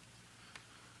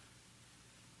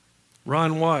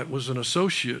 Ryan White was an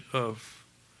associate of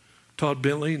Todd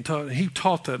Bentley, and he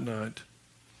taught that night.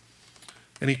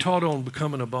 And he taught on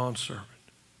becoming a bondservant.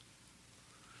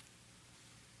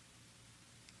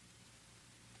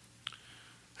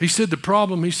 He said the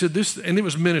problem, he said this, and it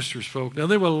was ministers, folk. Now,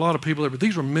 there were a lot of people there, but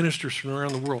these were ministers from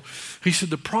around the world. He said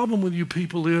the problem with you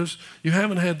people is you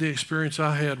haven't had the experience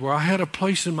I had, where I had a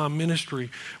place in my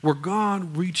ministry where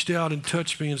God reached out and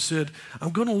touched me and said, I'm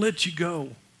going to let you go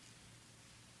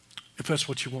if that's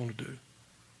what you want to do.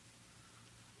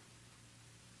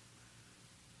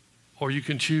 Or you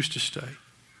can choose to stay.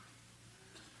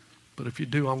 But if you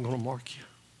do, I'm going to mark you.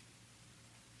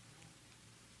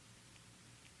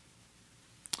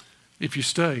 If you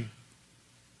stay,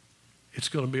 it's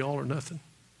going to be all or nothing.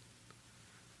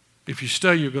 If you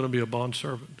stay, you're going to be a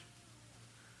bondservant.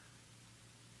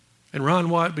 And Ryan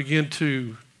White began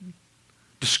to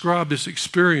describe this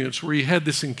experience where he had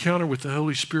this encounter with the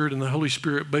Holy Spirit, and the Holy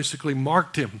Spirit basically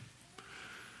marked him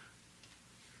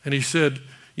And he said,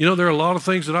 you know, there are a lot of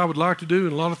things that I would like to do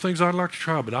and a lot of things I'd like to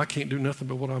try, but I can't do nothing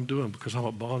but what I'm doing because I'm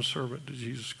a bondservant to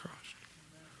Jesus Christ.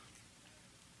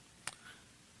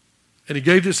 And he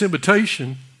gave this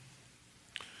invitation.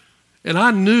 And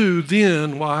I knew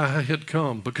then why I had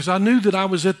come, because I knew that I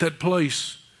was at that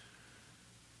place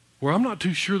where I'm not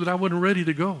too sure that I wasn't ready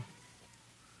to go.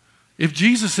 If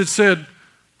Jesus had said,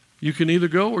 you can either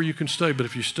go or you can stay, but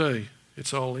if you stay,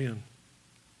 it's all in.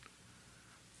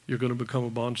 You're going to become a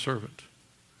bondservant.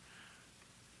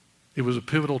 It was a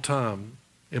pivotal time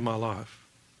in my life.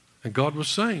 And God was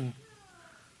saying,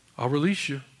 I'll release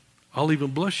you. I'll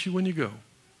even bless you when you go.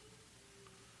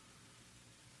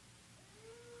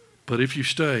 But if you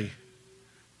stay,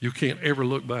 you can't ever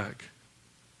look back.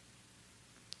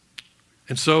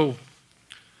 And so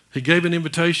he gave an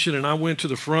invitation and I went to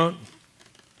the front.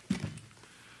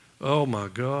 Oh my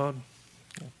God.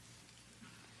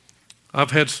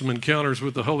 I've had some encounters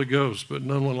with the Holy Ghost, but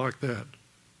none were like that.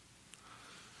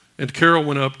 And Carol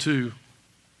went up too.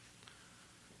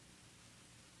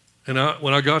 And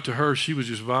when I got to her, she was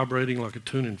just vibrating like a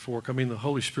tuning fork. I mean, the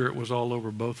Holy Spirit was all over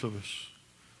both of us.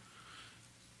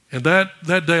 And that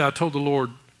day I told the Lord,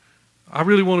 I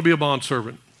really want to be a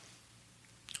bondservant.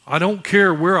 I don't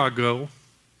care where I go.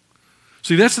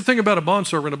 See, that's the thing about a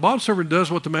bondservant. A bondservant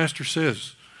does what the master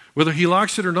says, whether he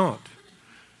likes it or not.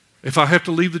 If I have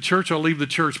to leave the church, I'll leave the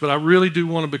church. But I really do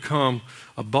want to become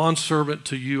a bondservant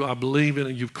to you. I believe in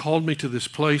it. You've called me to this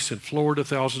place in Florida,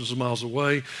 thousands of miles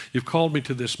away. You've called me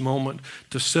to this moment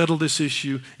to settle this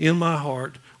issue in my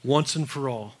heart once and for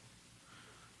all.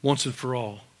 Once and for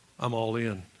all, I'm all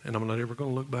in, and I'm not ever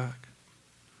going to look back.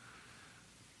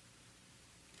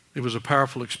 It was a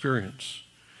powerful experience.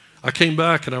 I came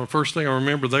back, and the first thing I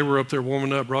remember, they were up there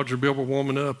warming up. Roger and Bill were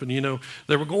warming up, and, you know,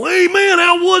 they were going, hey, man,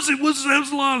 how was it? That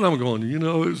was a lot. And I'm going, you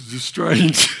know, it was just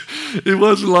strange. It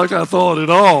wasn't like I thought at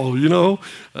all, you know.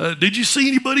 Did you see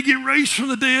anybody get raised from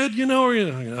the dead, you know? Or,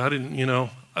 you know, I didn't, you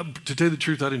know. To tell you the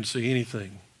truth, I didn't see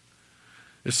anything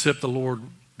except the Lord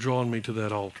drawing me to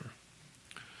that altar.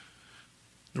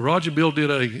 Roger and Bill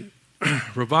did a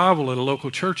revival at a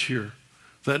local church here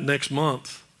that next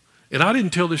month. And I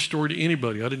didn't tell this story to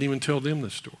anybody. I didn't even tell them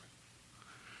this story.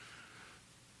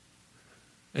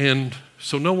 And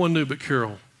so no one knew but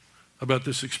Carol about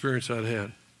this experience I'd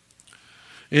had.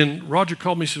 And Roger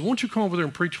called me and said, why don't you come over there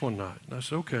and preach one night? And I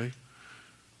said, okay.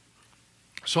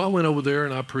 So I went over there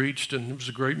and I preached, and it was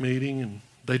a great meeting, and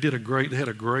they had a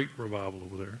great revival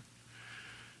over there.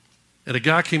 And a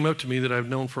guy came up to me that I've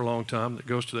known for a long time that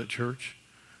goes to that church.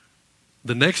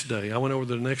 The next day, I went over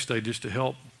there the next day just to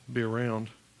help be around.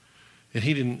 And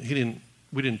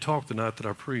we didn't talk the night that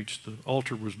I preached. The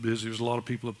altar was busy. There was a lot of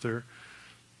people up there.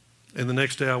 And the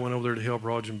next day I went over there to help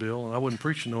Roger and Bill, and I wasn't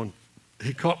preaching on.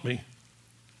 He caught me,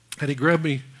 and he grabbed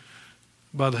me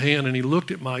by the hand, and he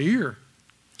looked at my ear.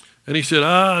 And he said,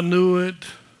 I knew it.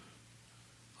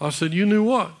 I said, you knew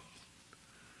what?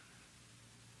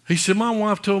 He said, my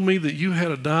wife told me that you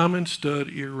had a diamond stud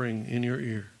earring in your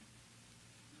ear.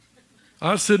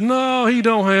 I said, no, he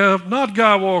don't have, not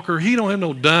Guy Walker, he don't have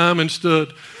no diamond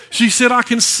stud. She said, I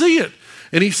can see it.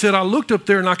 And he said, I looked up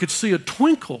there and I could see a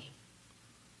twinkle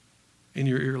in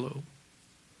your earlobe.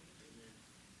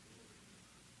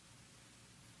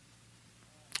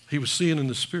 He was seeing in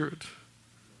the spirit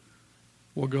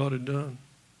what God had done.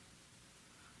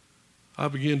 I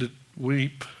began to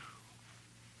weep.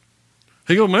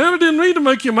 He goes, man, I didn't mean to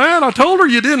make you mad. I told her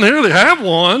you didn't really have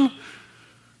one.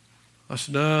 I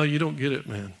said, no, you don't get it,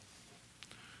 man.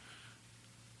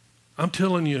 I'm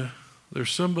telling you,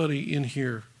 there's somebody in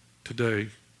here today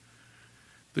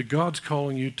that God's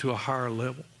calling you to a higher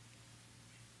level.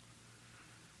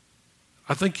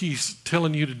 I think he's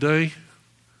telling you today,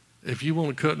 if you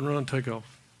want to cut and run, take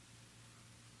off.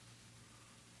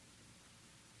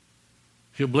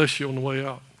 He'll bless you on the way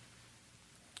out.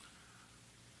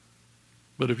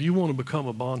 But if you want to become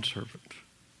a bondservant,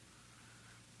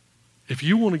 if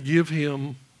you want to give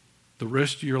him the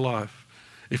rest of your life,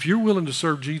 if you're willing to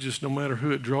serve Jesus no matter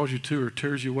who it draws you to or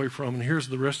tears you away from, and here's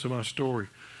the rest of my story.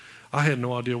 I had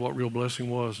no idea what real blessing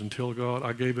was until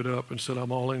I gave it up and said,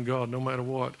 I'm all in God no matter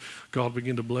what. God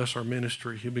began to bless our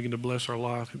ministry. He began to bless our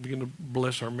life. He began to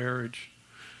bless our marriage.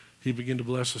 He began to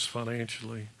bless us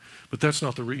financially. But that's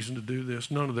not the reason to do this.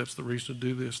 None of that's the reason to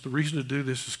do this. The reason to do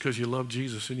this is because you love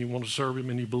Jesus and you want to serve him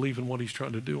and you believe in what he's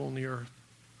trying to do on the earth.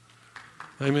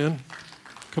 Amen.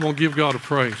 Come on, give God a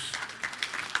praise.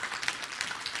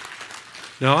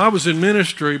 Now, I was in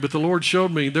ministry, but the Lord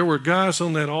showed me there were guys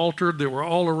on that altar that were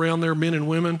all around there, men and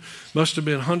women, must have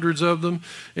been hundreds of them.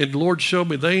 And the Lord showed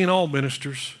me they ain't all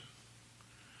ministers.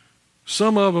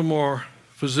 Some of them are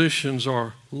physicians,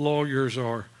 or lawyers,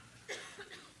 or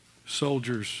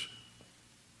soldiers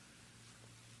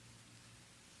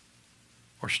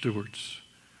or stewards.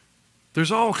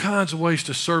 There's all kinds of ways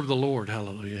to serve the Lord.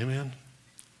 Hallelujah. Amen.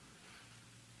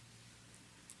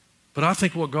 But I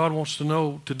think what God wants to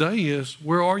know today is,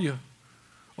 where are you?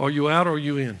 Are you out or are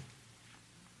you in?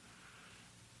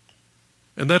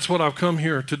 And that's what I've come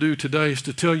here to do today, is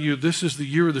to tell you this is the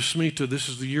year of the Shemita. This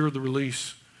is the year of the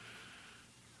release.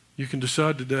 You can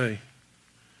decide today.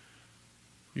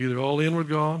 Either all in with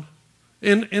God.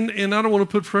 And I don't want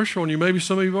to put pressure on you. Maybe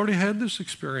some of you have already had this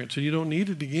experience and you don't need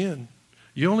it again.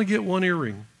 You only get one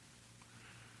earring.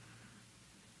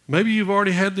 Maybe you've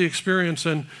already had the experience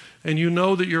and you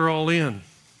know that you're all in.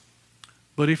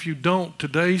 But if you don't,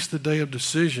 today's the day of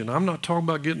decision. I'm not talking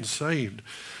about getting saved.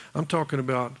 I'm talking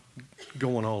about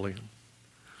going all in.